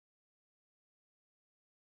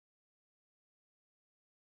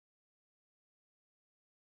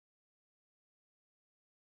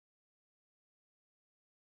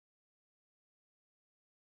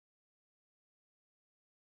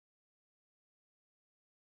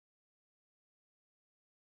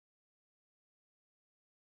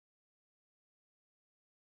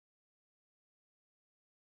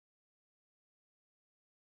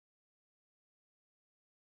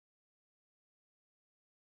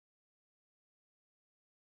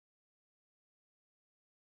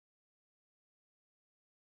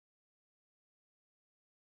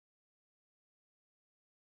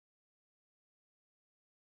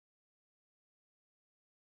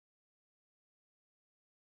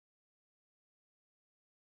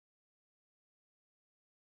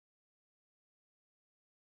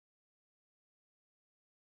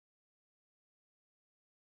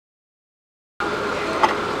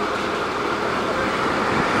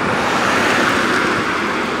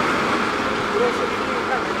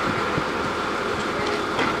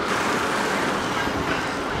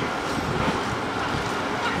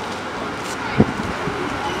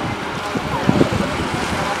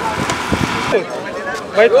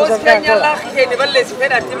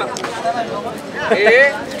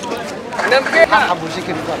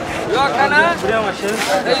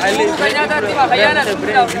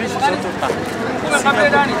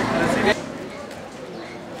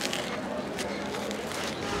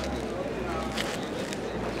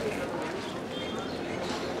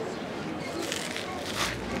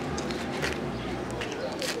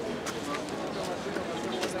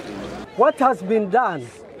What has been done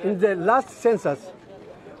in the last census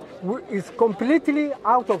is completely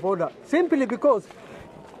out of order, simply because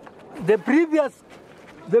the previous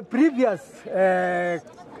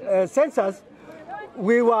census,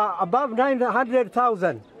 we were above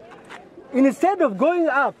 900,000. Instead of going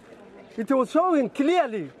up, it was showing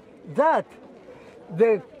clearly that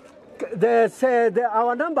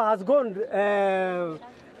our number has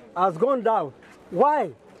gone down.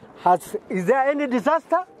 Why? Is there any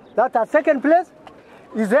disaster that has taken place?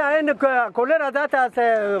 Is there any cholera that has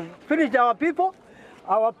finished our people?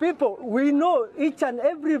 Our people, we know each and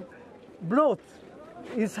every block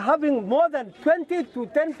is having more than 20 to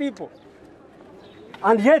 10 people.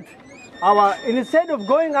 And yet, instead of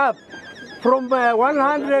going up from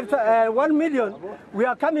 1 million, we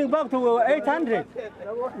are coming back to 800.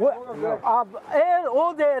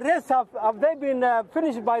 All the rest have they been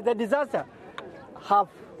finished by the disaster?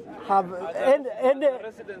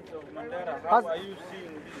 Residents of Mandera, how are you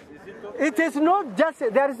seeing this? It is not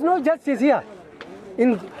justice. There is no justice here.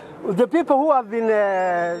 In the people who have been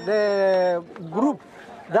the group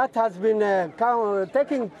that has been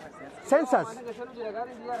taking census,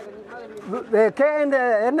 the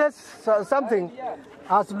KNS something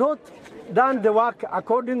has not done the work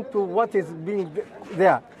according to what is being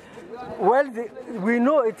there. Well, we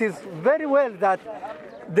know it is very well that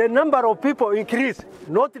the number of people increase,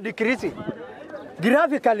 not decreasing.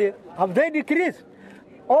 Graphically, have they decreased?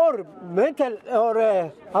 Or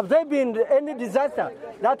have there been any disaster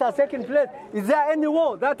that has taken place? Is there any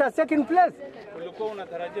war that has taken place?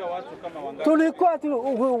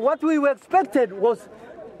 What we expected was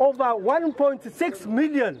over 1.6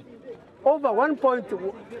 million, over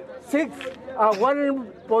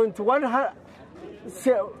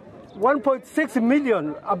 1.6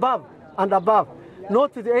 million above and above,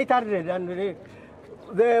 not the 800 and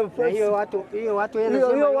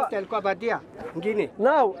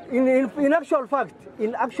now, in actual fact,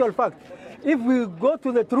 if we go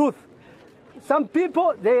to the truth, some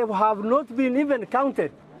people, they have not been even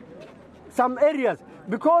counted. Some areas,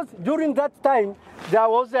 because during that time there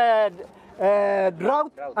was a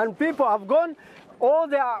drought, and people have gone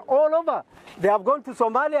all over. They have gone to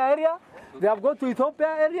Somalia area, they have gone to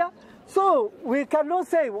Ethiopia area. So we cannot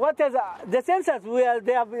say what is the census where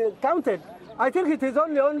they have counted. I think it is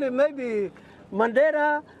only maybe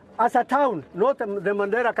Mandera as a town, not the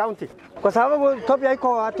Mandera County. Kwa sababu Ethiopia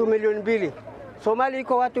iko watu milioni 2, Somalia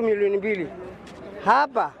iko watu milioni 2,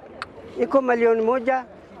 hapa iko milioni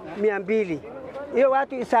 1,200. Hiyo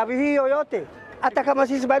watu hesabu hiyo yote, hata kama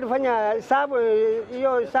sisi bado fanya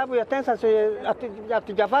hesabu ya census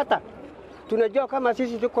hatujapata, tunajua kama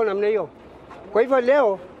sisi tuko namna hiyo. Kwa hivyo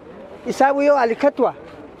leo hesabu hiyo alikatwa,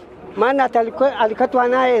 maana alikatwa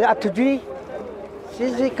naye hatujui.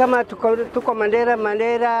 Sisi kama tuko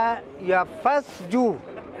Mandera ya first juu.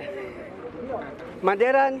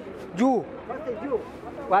 Mandera juu.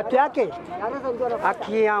 Watu yake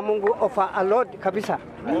haki ya Mungu offer a lot kabisa.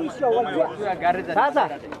 Sasa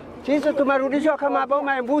sisi tumerudishwa kama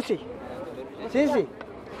boma ya mbuzi. Sisi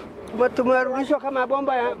tumerudishwa kama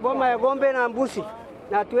boma ya ng'ombe na mbuzi.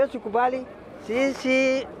 Na hatuwezi kubali.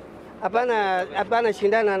 Sisi hapana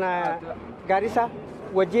shindana na Garissa,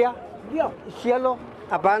 Wajir, Cielo,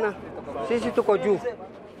 hapana. Sisi tuko juu.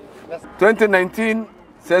 2019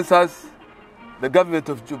 census, the government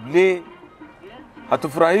of Jubilee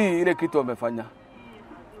hatufurahii ile kitu wamefanya.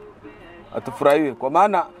 Hatufurahii kwa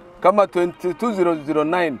maana kama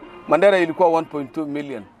 2009 Mandera ilikuwa 1.2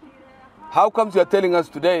 million. How comes you are telling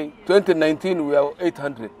us today 2019 we are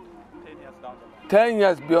 800? 10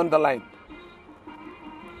 years beyond the line.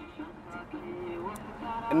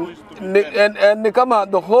 And kama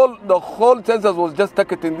the whole census was just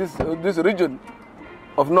targeting this region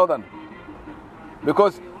of northern,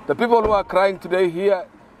 because the people who are crying today here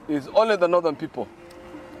is only the northern people.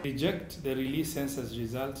 Reject the release census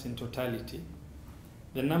results in totality.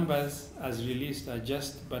 The numbers as released are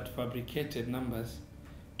just but fabricated numbers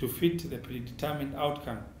to fit the predetermined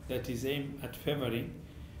outcome that is aimed at favoring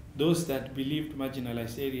those that believed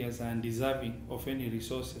marginalized areas are undeserving of any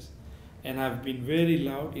resources and have been very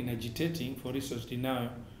loud in agitating for resource denial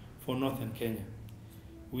for northern Kenya.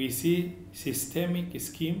 We see systemic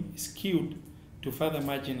scheme skewed to further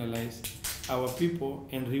marginalize our people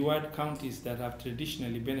and reward counties that have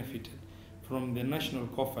traditionally benefited from the national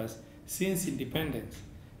coffers since independence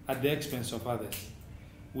at the expense of others.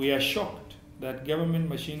 We are shocked that government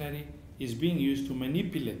machinery is being used to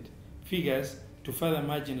manipulate figures to further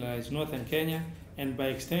marginalize northern Kenya and by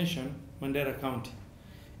extension Mandera County.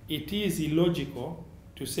 It is illogical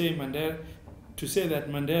to say that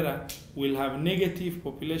Mandera will have negative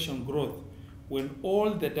population growth when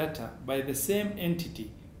all the data by the same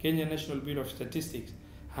entity, Kenya National Bureau of Statistics,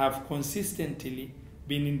 have consistently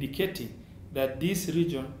been indicating that this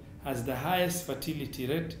region has the highest fertility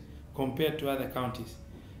rate compared to other counties.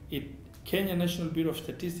 Kenya National Bureau of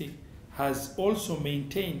Statistics has also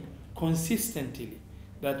maintained consistently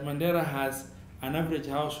that Mandera has an average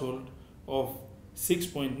household of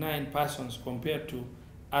 6.9 persons compared to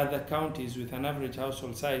other counties with an average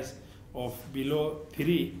household size of below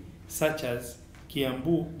 3, such as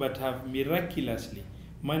Kiambu, but have miraculously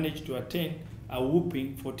managed to attain a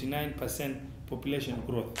whopping 49% population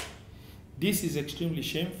growth. This is extremely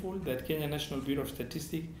shameful that Kenya National Bureau of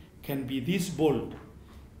Statistics can be this bold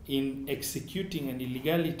in executing an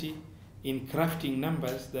illegality in crafting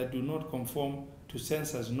numbers that do not conform to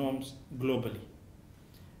census norms globally.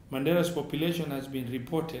 Mandera's population has been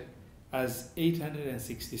reported as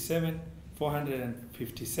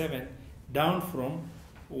 867,457, down from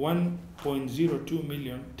 1.02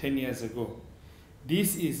 million 10 years ago.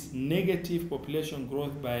 This is negative population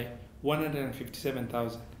growth by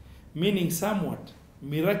 157,000, meaning somewhat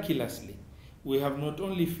miraculously, we have not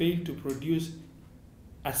only failed to produce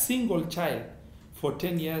a single child for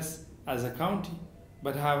 10 years as a county,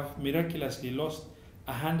 but have miraculously lost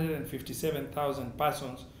 157,000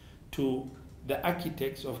 persons to the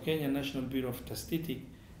architects of Kenya National Bureau of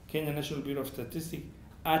Statistics,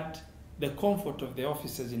 at the comfort of the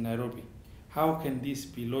offices in Nairobi. How can this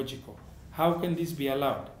be logical? How can this be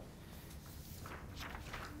allowed?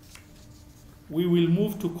 We will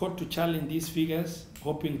move to court to challenge these figures,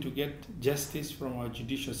 hoping to get justice from our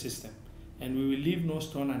judicial system. And we will leave no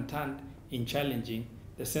stone unturned in challenging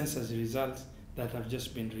the census results that have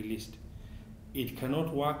just been released. It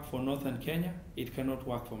cannot work for Northern Kenya. It cannot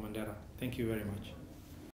work for Mandera. Thank you very much.